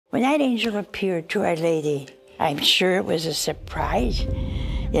When that angel appeared to Our Lady, I'm sure it was a surprise.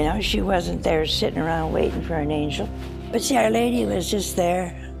 You know, she wasn't there sitting around waiting for an angel. But see, Our Lady was just there,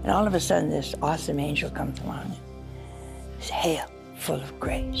 and all of a sudden this awesome angel comes along. It's "Hail, full of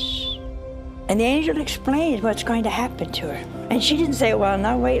grace." And the angel explains what's going to happen to her. And she didn't say, "Well,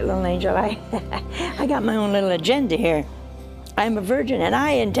 now wait, little angel, I got my own little agenda here. I'm a virgin, and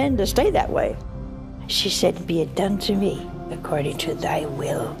I intend to stay that way." She said, "Be it done to me according to thy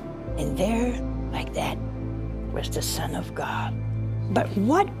will." And there, like that, was the Son of God. But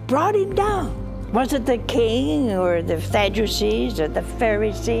what brought him down? Was it the king or the Sadducees or the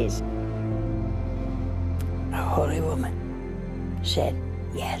Pharisees? A holy woman said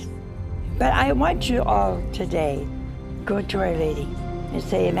yes. But I want you all today, go to Our Lady and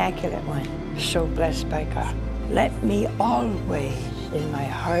say, "Immaculate One, so blessed by God, let me always in my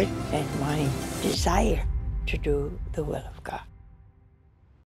heart and mind desire to do the will of God."